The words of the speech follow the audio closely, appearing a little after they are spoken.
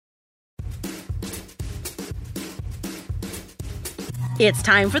It's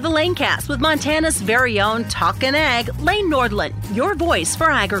time for the Lanecast with Montana's very own Talkin' Ag, Lane Nordland, your voice for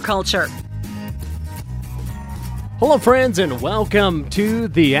agriculture. Hello, friends, and welcome to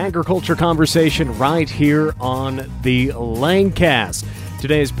the agriculture conversation right here on the Lanecast.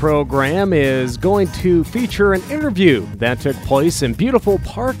 Today's program is going to feature an interview that took place in beautiful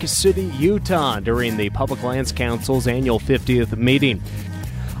Park City, Utah during the Public Lands Council's annual 50th meeting.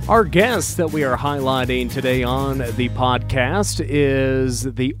 Our guest that we are highlighting today on the podcast is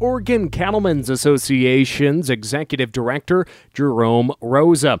the Oregon Cattlemen's Association's Executive Director, Jerome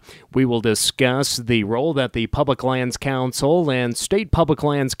Rosa. We will discuss the role that the Public Lands Council and state public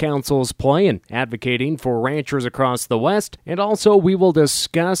lands councils play in advocating for ranchers across the West, and also we will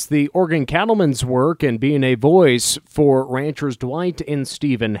discuss the Oregon Cattlemen's work in being a voice for ranchers Dwight and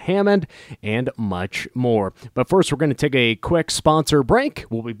Stephen Hammond, and much more. But first, we're going to take a quick sponsor break.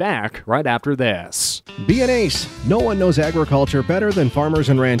 We'll be back right after this. Be an ace. No one knows agriculture better than farmers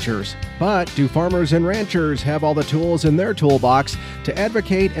and ranchers. But do farmers and ranchers have all the tools in their toolbox to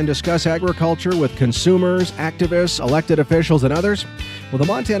advocate and discuss agriculture with consumers, activists, elected officials, and others? Well, the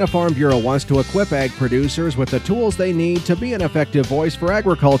Montana Farm Bureau wants to equip ag producers with the tools they need to be an effective voice for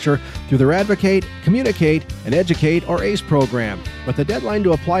agriculture through their Advocate, Communicate, and Educate, or ACE program. But the deadline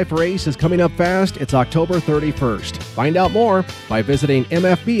to apply for ACE is coming up fast. It's October 31st. Find out more by visiting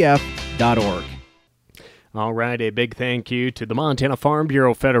mfbf.org. All right, a big thank you to the Montana Farm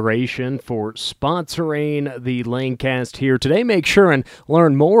Bureau Federation for sponsoring the Lanecast here today. Make sure and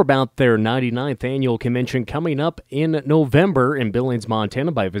learn more about their 99th annual convention coming up in November in Billings,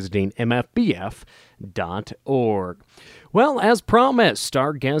 Montana by visiting mfbf.org. Well, as promised,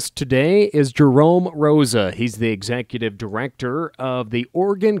 our guest today is Jerome Rosa. He's the Executive Director of the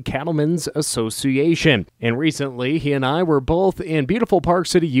Oregon Cattlemen's Association. And recently, he and I were both in beautiful Park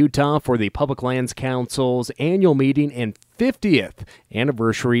City, Utah for the Public Lands Council's annual meeting and 50th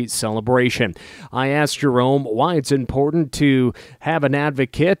anniversary celebration. I asked Jerome why it's important to have an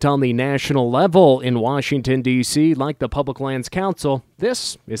advocate on the national level in Washington, D.C., like the Public Lands Council.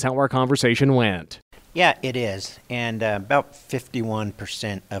 This is how our conversation went. Yeah, it is, and about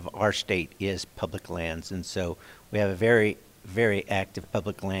 51% of our state is public lands, and so we have a very, very active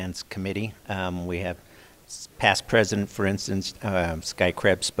public lands committee. We have past president, for instance, Sky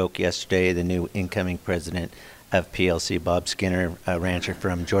Krebs spoke yesterday. The new incoming president of PLC, Bob Skinner, a rancher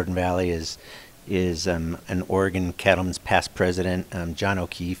from Jordan Valley, is an Oregon Cattlemen's past president. John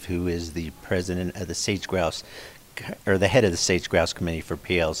O'Keefe, who is the president of the Sage Grouse, or the head of the Sage Grouse Committee for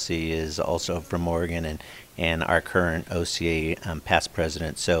PLC, is also from Oregon, and our current OCA past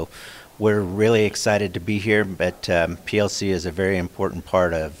president. So we're really excited to be here, but PLC is a very important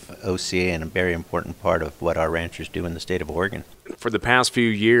part of OCA and a very important part of what our ranchers do in the state of Oregon. For the past few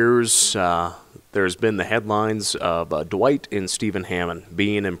years, there's been the headlines of Dwight and Stephen Hammond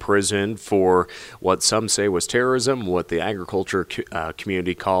being imprisoned for what some say was terrorism, what the agriculture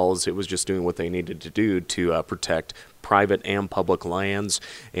community calls it was just doing what they needed to do to protect private and public lands.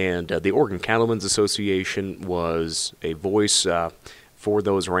 And the Oregon Cattlemen's Association was a voice for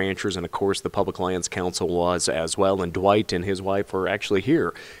those ranchers, and of course the Public Lands Council was as well, and Dwight and his wife were actually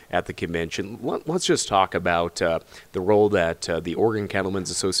here at the convention. Let's just talk about the role that the Oregon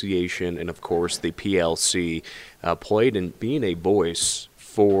Cattlemen's Association and of course the PLC played in being a voice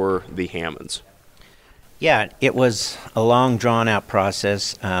for the Hammonds. Yeah, it was a long drawn out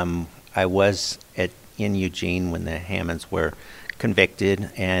process. I was in Eugene when the Hammonds were convicted,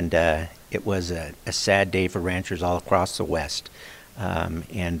 and it was a sad day for ranchers all across the West.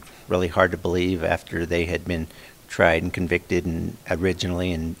 And really hard to believe after they had been tried and convicted and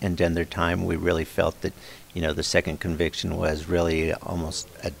originally and done their time. We really felt that, the second conviction was really almost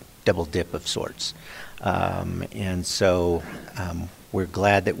a double dip of sorts. And so we're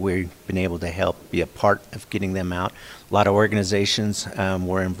glad that we've been able to help be a part of getting them out. A lot of organizations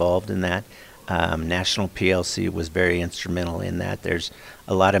were involved in that. National PLC was very instrumental in that. There's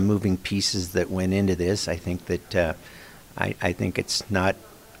a lot of moving pieces that went into this. I think that I think it's not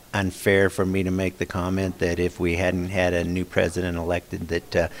unfair for me to make the comment that if we hadn't had a new president elected,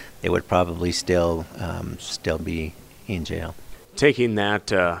 that they would probably still be in jail. Taking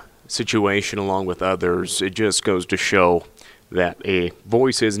that situation along with others, it just goes to show that a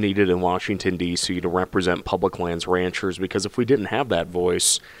voice is needed in Washington, D.C. to represent public lands ranchers, because if we didn't have that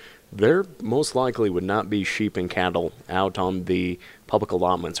voice, there most likely would not be sheep and cattle out on the public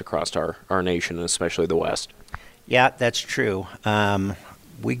allotments across our nation, and especially the West. Yeah, that's true.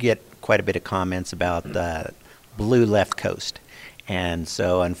 We get quite a bit of comments about the blue left coast. And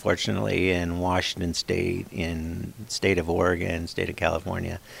so unfortunately in Washington State, in the state of Oregon, state of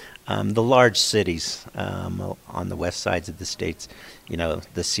California, the large cities on the west sides of the states,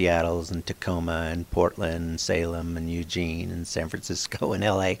 the Seattles and Tacoma and Portland and Salem and Eugene and San Francisco and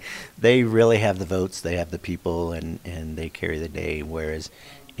LA, they really have the votes, they have the people, and they carry the day. Whereas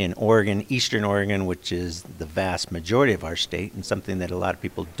in Oregon, Eastern Oregon, which is the vast majority of our state, and something that a lot of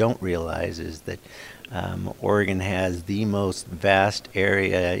people don't realize is that Oregon has the most vast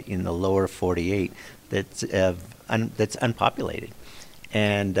area in the lower 48 that's unpopulated.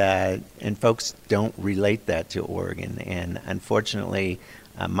 And folks don't relate that to Oregon. And unfortunately,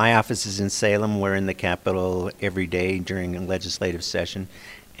 my office is in Salem. We're in the Capitol every day during a legislative session.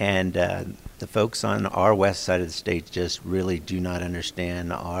 And the folks on our west side of the state just really do not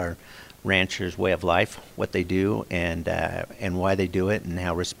understand our ranchers' way of life, what they do, and why they do it, and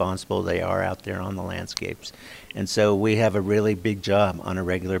how responsible they are out there on the landscapes. And so we have a really big job on a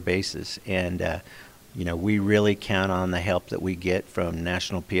regular basis. And we really count on the help that we get from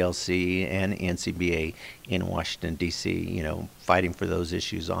National PLC and NCBA in Washington, D.C., fighting for those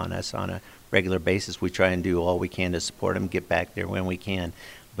issues on us on a regular basis. We try and do all we can to support them, get back there when we can.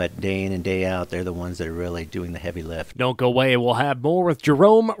 But day in and day out, they're the ones that are really doing the heavy lift. Don't go away. We'll have more with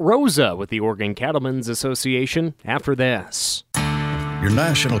Jerome Rosa with the Oregon Cattlemen's Association after this. Your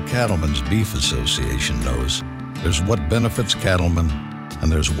National Cattlemen's Beef Association knows there's what benefits cattlemen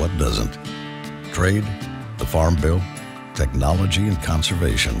and there's what doesn't. Trade, the Farm Bill, technology, and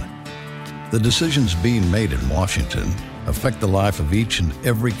conservation. The decisions being made in Washington affect the life of each and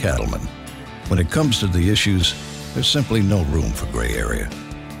every cattleman. When it comes to the issues, there's simply no room for gray area.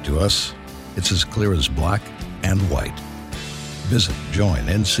 To us, it's as clear as black and white. Visit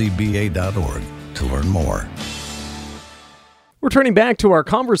joinncba.org to learn more. We're turning back to our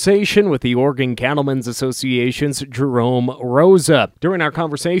conversation with the Oregon Cattlemen's Association's Jerome Rosa. During our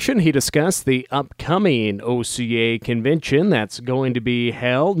conversation, he discussed the upcoming OCA convention that's going to be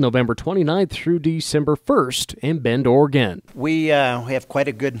held November 29th through December 1st in Bend, Oregon. We have quite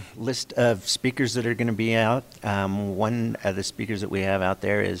a good list of speakers that are going to be out. One of the speakers that we have out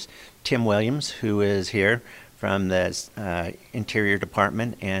there is Tim Williams, who is here from the Interior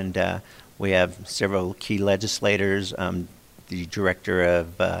Department, and we have several key legislators. The director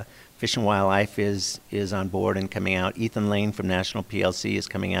of Fish and Wildlife is on board and coming out. Ethan Lane from National PLC is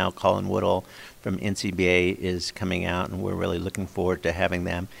coming out. Colin Woodall from NCBA is coming out, and we're really looking forward to having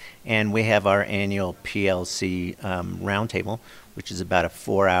them. And we have our annual PLC roundtable, which is about a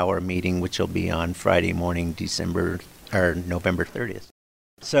 4-hour meeting, which will be on Friday morning, November 30th.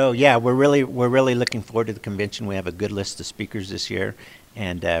 So yeah, we're really looking forward to the convention. We have a good list of speakers this year,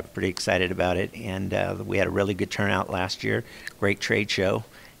 and pretty excited about it. And we had a really good turnout last year, great trade show,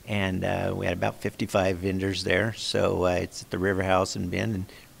 and we had about 55 vendors there. So it's at the River House in Bend, and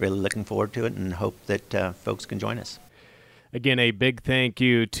really looking forward to it, and hope that folks can join us. Again, a big thank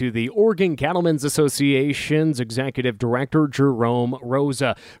you to the Oregon Cattlemen's Association's Executive Director, Jerome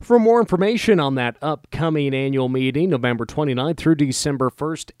Rosa. For more information on that upcoming annual meeting, November 29th through December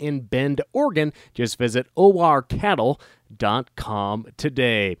 1st in Bend, Oregon, just visit orcattle.com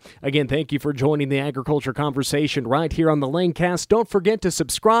today. Again, thank you for joining the agriculture conversation right here on the Lanecast. Don't forget to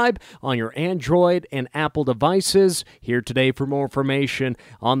subscribe on your Android and Apple devices. Here today for more information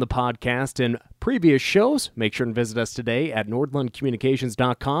on the podcast and previous shows. Make sure and visit us today at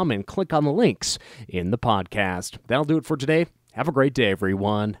nordlandcommunications.com and click on the links in the podcast. That'll do it for today. Have a great day,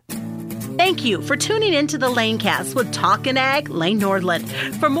 everyone. Thank you for tuning in to the Lanecast with Talkin' Ag, Lane Nordland.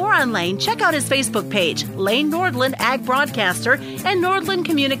 For more on Lane, check out his Facebook page, Lane Nordland Ag Broadcaster, and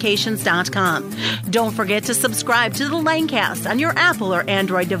nordlandcommunications.com. Don't forget to subscribe to the Lanecast on your Apple or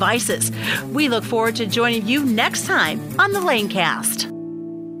Android devices. We look forward to joining you next time on the Lanecast.